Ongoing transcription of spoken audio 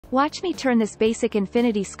Watch me turn this basic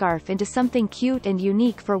infinity scarf into something cute and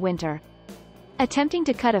unique for winter. Attempting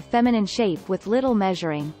to cut a feminine shape with little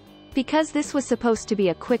measuring. Because this was supposed to be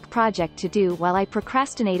a quick project to do while I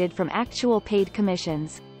procrastinated from actual paid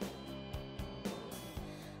commissions.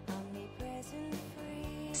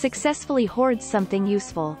 Successfully hoards something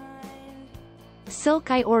useful.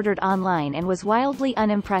 Silk I ordered online and was wildly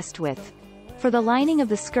unimpressed with. For the lining of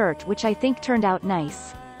the skirt, which I think turned out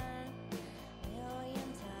nice.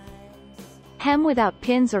 Hem without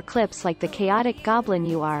pins or clips like the chaotic goblin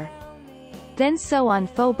you are. Then sew on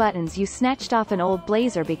faux buttons you snatched off an old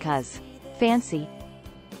blazer because fancy.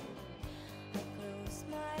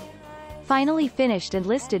 Finally finished and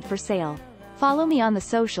listed for sale. Follow me on the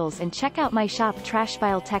socials and check out my shop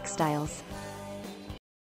Trashpile Textiles.